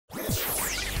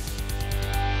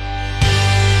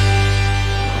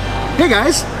Hey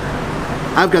guys,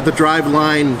 I've got the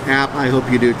Driveline app. I hope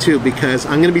you do too, because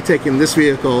I'm going to be taking this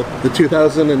vehicle, the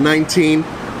 2019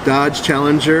 Dodge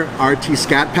Challenger RT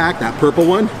Scat Pack, that purple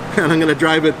one, and I'm going to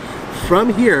drive it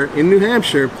from here in New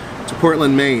Hampshire to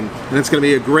Portland, Maine. And it's going to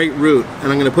be a great route,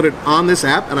 and I'm going to put it on this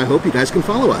app, and I hope you guys can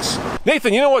follow us.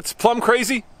 Nathan, you know what's plumb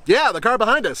crazy? Yeah, the car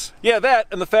behind us. Yeah, that,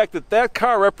 and the fact that that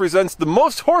car represents the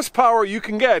most horsepower you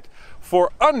can get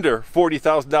for under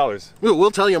 $40,000. Ooh,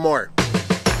 we'll tell you more.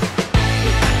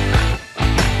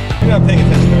 You're not paying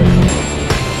attention, are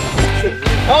you?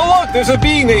 Oh look, there's a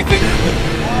bee, Nathan.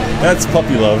 That's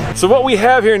puppy love. So what we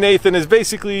have here, Nathan, is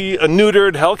basically a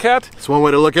neutered Hellcat. That's one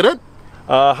way to look at it.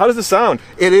 How does it sound?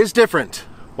 It is different.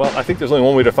 Well, I think there's only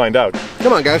one way to find out.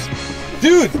 Come on, guys.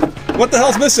 Dude, what the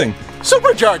hell's missing?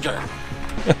 Supercharger.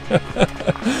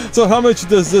 So how much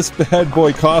does this bad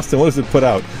boy cost, and what does it put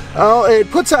out? Oh, it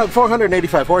puts out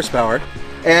 485 horsepower,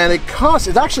 and it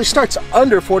actually starts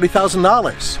under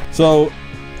 $40,000. So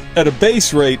at a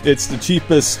base rate, it's the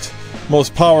cheapest,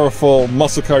 most powerful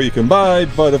muscle car you can buy,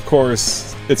 but of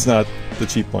course, it's not the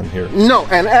cheap one here. No,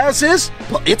 and as is,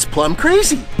 it's plumb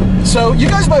crazy. So you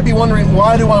guys might be wondering,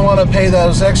 why do I want to pay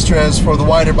those extras for the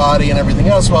wider body and everything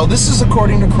else? Well, this is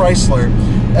according to Chrysler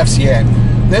FCA.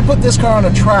 They put this car on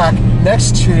a track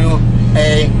next to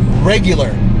a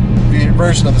regular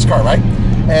version of this car, right?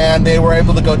 And they were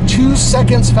able to go 2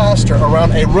 seconds faster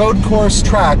around a road course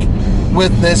track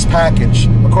with this package.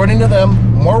 According to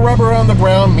them, more rubber on the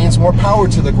ground means more power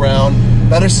to the ground,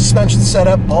 better suspension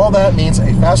setup, all that means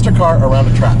a faster car around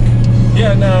a track.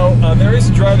 Yeah, now, there is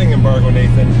a driving embargo,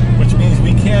 Nathan, which means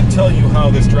we can't tell you how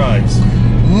this drives.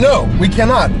 No, we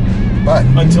cannot, but...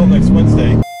 Until next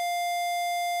Wednesday.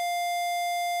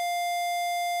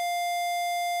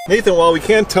 Nathan, while we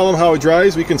can't tell him how it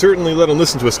drives, we can certainly let him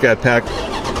listen to a Scat Pack.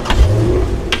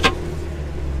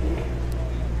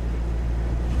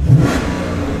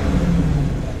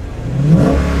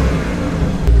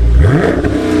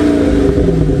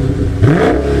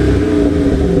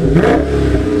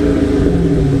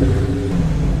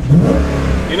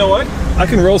 You know what? I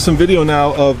can roll some video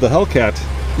now of the Hellcat.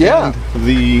 Yeah. And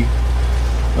the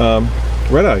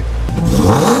Red Eye.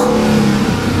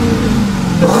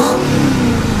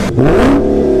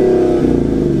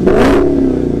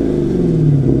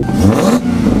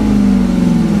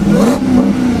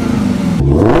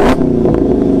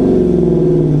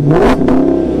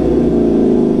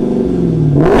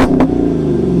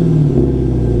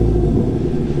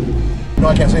 No,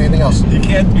 I can't say anything else. We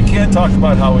can't talk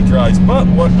about how it drives, but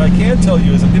what I can tell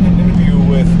you is I did an interview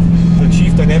with the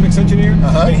chief dynamics engineer,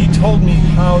 and he told me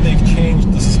how they've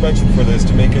changed the suspension for this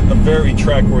to make it a very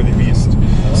track-worthy beast.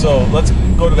 So let's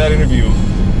go to that interview.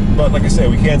 But like I say,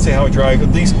 we can't say how it drives, at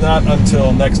least not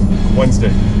until next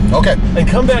Wednesday. Okay. And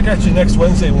come back actually next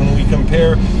Wednesday when we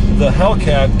compare the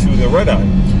Hellcat to the Red Eye.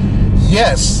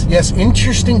 Yes, yes,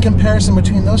 interesting comparison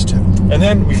between those two. And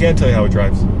then we can't tell you how it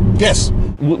drives. Yes.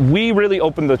 We really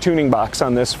opened the tuning box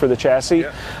on this for the chassis.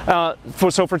 Yeah.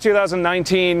 So for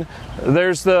 2019,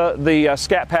 there's the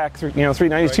Scat Pack,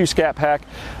 392 Scat Pack.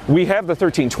 We have the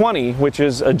 1320, which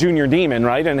is a junior Demon,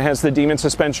 right? And it has the Demon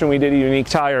suspension. We did a unique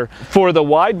tire. For the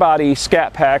wide body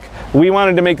Scat Pack, we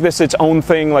wanted to make this its own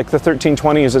thing, like the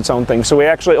 1320 is its own thing. So we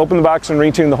actually opened the box and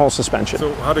retuned the whole suspension.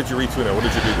 So how did you retune it? What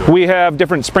did you do to it? We have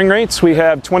different spring rates. We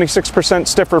have 26%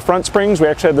 stiffer front springs. We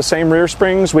actually have the same rear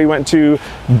springs. We went to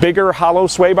bigger hollow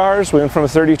sway bars. We went from a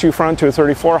 32 front to a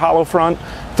 34 hollow front,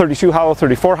 32 hollow,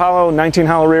 34 hollow, 19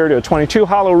 hollow rear to a 22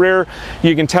 hollow rear.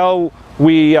 You can tell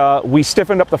we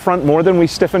stiffened up the front more than we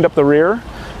stiffened up the rear.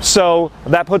 So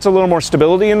that puts a little more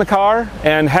stability in the car,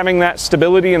 and having that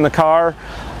stability in the car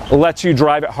lets you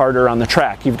drive it harder on the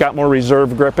track. You've got more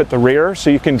reserve grip at the rear, so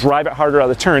you can drive it harder on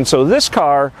the turn. So this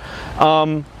car,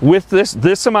 with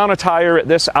this amount of tire at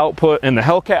this output and the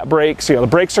Hellcat brakes, the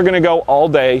brakes are going to go all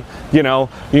day. You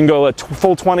can go a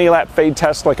full 20-lap fade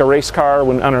test like a race car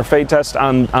on our fade test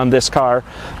on this car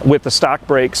with the stock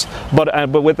brakes.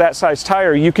 But with that size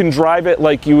tire, you can drive it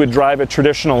like you would drive a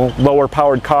traditional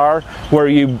lower-powered car, where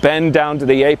you bend down to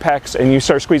the apex and you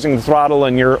start squeezing the throttle,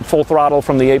 and you're full throttle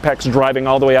from the apex, driving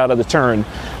all the way out of the turn.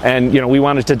 And we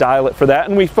wanted to dial it for that,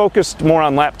 and we focused more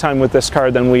on lap time with this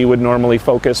car than we would normally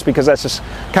focus, because that's just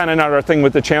kind of not our thing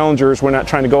with the Challengers. We're not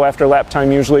trying to go after lap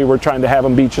time usually. We're trying to have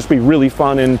them just be really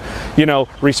fun and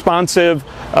responsive,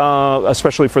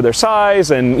 especially for their size,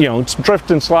 and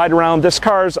drift and slide around. This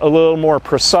car's a little more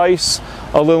precise,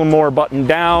 a little more buttoned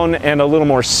down, and a little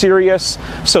more serious.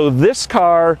 So this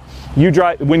car,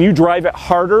 when you drive it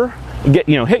harder, get,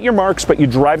 hit your marks, but you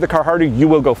drive the car harder, you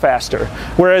will go faster.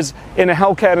 Whereas in a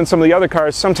Hellcat and some of the other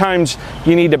cars, sometimes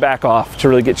you need to back off to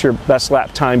really get your best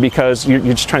lap time because you're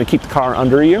just trying to keep the car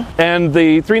under you. And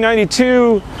the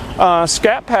 392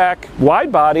 Scat Pack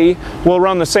wide body will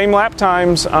run the same lap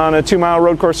times on a 2-mile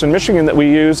road course in Michigan that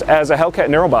we use as a Hellcat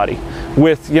narrow body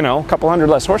with, a couple hundred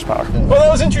less horsepower. Well, that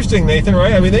was interesting, Nathan,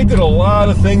 right? I mean, they did a lot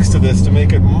of things to this to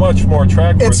make it much more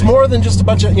track-worthy. It's more than just a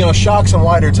bunch of, shocks and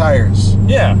wider tires.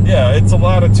 Yeah, it's a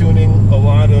lot of tuning, a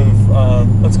lot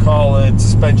of, let's call it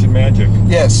suspension magic.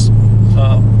 Yes.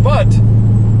 But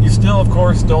you still, of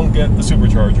course, don't get the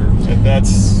supercharger, and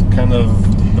that's kind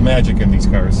of the magic in these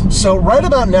cars. So right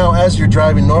about now, as you're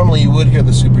driving, normally you would hear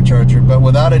the supercharger, but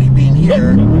without it being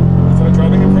here... Nope. Is that a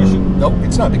driving impression? Nope,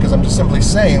 it's not, because I'm just simply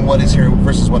saying what is here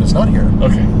versus what is not here.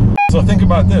 Okay. So think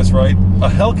about this, right? A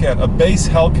Hellcat, a base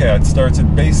Hellcat starts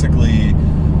at basically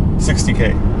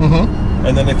 60K. Mm-hmm.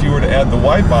 And then if you were to add the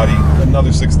wide body,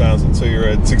 another 6,000, so you're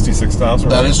at 66,000.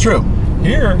 That is true.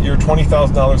 Here, you're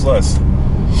 $20,000 less.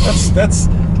 That's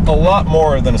a lot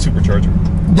more than a supercharger.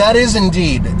 That is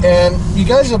indeed. And you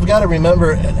guys have got to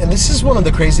remember, and this is one of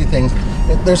the crazy things,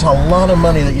 there's a lot of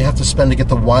money that you have to spend to get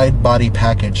the wide body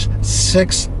package.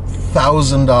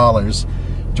 $6,000.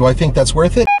 Do I think that's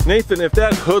worth it? Nathan, if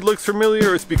that hood looks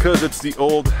familiar, it's because it's the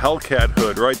old Hellcat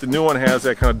hood, right? The new one has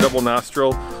that kind of double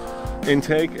nostril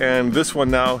intake, and this one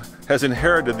now has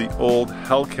inherited the old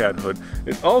Hellcat hood.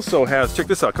 It also has, check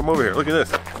this out, come over here, look at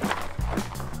this.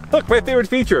 Look, my favorite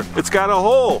feature, it's got a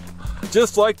hole,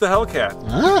 just like the Hellcat.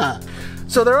 Ah.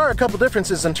 So there are a couple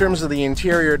differences in terms of the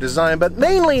interior design, but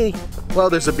mainly, well,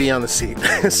 there's a bee on the seat.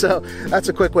 So that's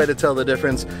a quick way to tell the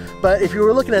difference. But if you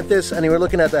were looking at this and you were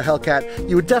looking at the Hellcat,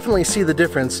 you would definitely see the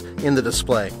difference in the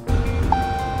display.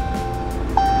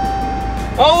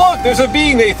 Oh look, there's a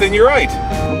bee, Nathan, you're right.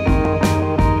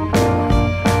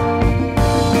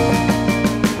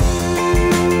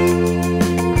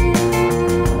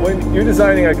 When you're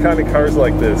designing iconic cars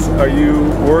like this, are you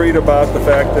worried about the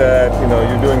fact that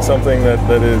you're doing something that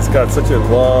has got such a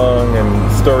long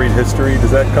and storied history?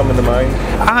 Does that come into mind?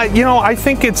 I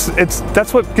think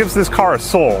that's what gives this car a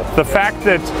soul. The fact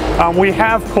that we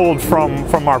have pulled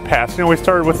from our past. We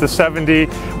started with the 70,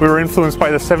 we were influenced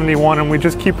by the 71, and we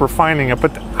just keep refining it.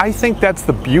 But I think that's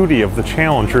the beauty of the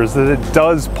Challenger, is that it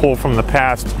does pull from the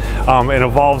past and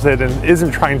evolves it and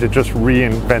isn't trying to just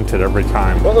reinvent it every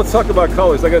time. Well, let's talk about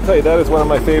colors. I gotta tell you, that is one of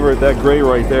my favorite, that gray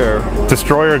right there.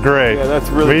 Destroyer gray. Yeah, that's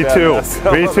really badass.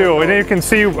 Me too. And then you can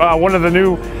see one of the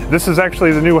new, this is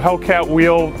actually the new Hellcat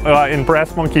wheel in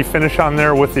brass monkey finish on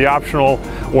there with the optional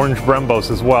orange Brembos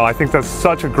as well. I think that's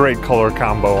such a great color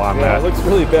combo on that. It looks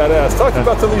really badass. Talk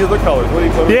about some of these other colors. What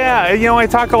do you I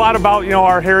talk a lot about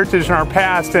our heritage and our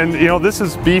past, and this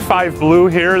is B5 blue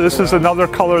here. This is another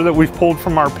color that we've pulled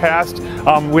from our past.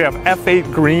 We have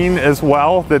F8 green as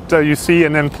well that you see,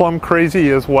 and then plum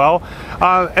crazy as well.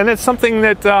 And it's something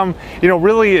that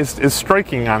really is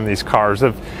striking on these cars.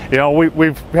 We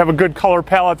have a good color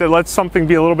palette that lets something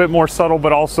be a little bit more subtle,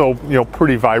 but also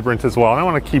pretty vibrant as well. And I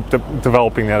want to keep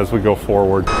developing that as we go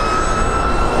forward.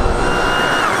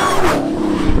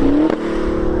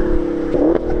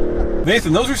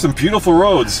 Nathan, those are some beautiful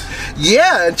roads.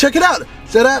 Yeah, and check it out.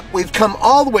 Set up. We've come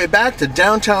all the way back to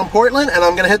downtown Portland, and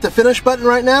I'm going to hit the finish button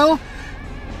right now.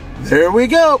 There we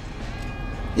go.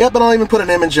 Yep, and I'll even put an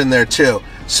image in there too.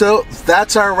 So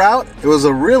that's our route. It was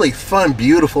a really fun,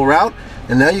 beautiful route,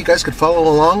 and now you guys could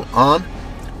follow along on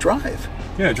Drive.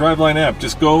 Yeah, Driveline app.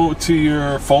 Just go to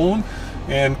your phone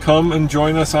and come and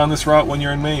join us on this route when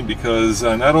you're in Maine, because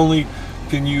not only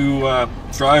can you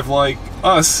drive like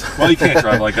us, well, you can't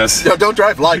drive like us. No, don't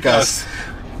drive like us.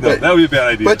 No, that would be a bad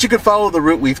idea. But you can follow the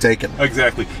route we've taken.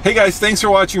 Exactly. Hey guys, thanks for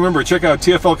watching. Remember, check out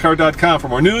tflcar.com for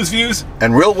more news, views,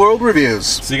 and real world reviews.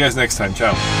 See you guys next time.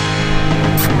 Ciao.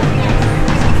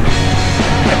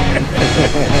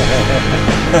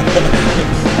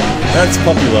 That's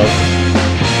puppy love.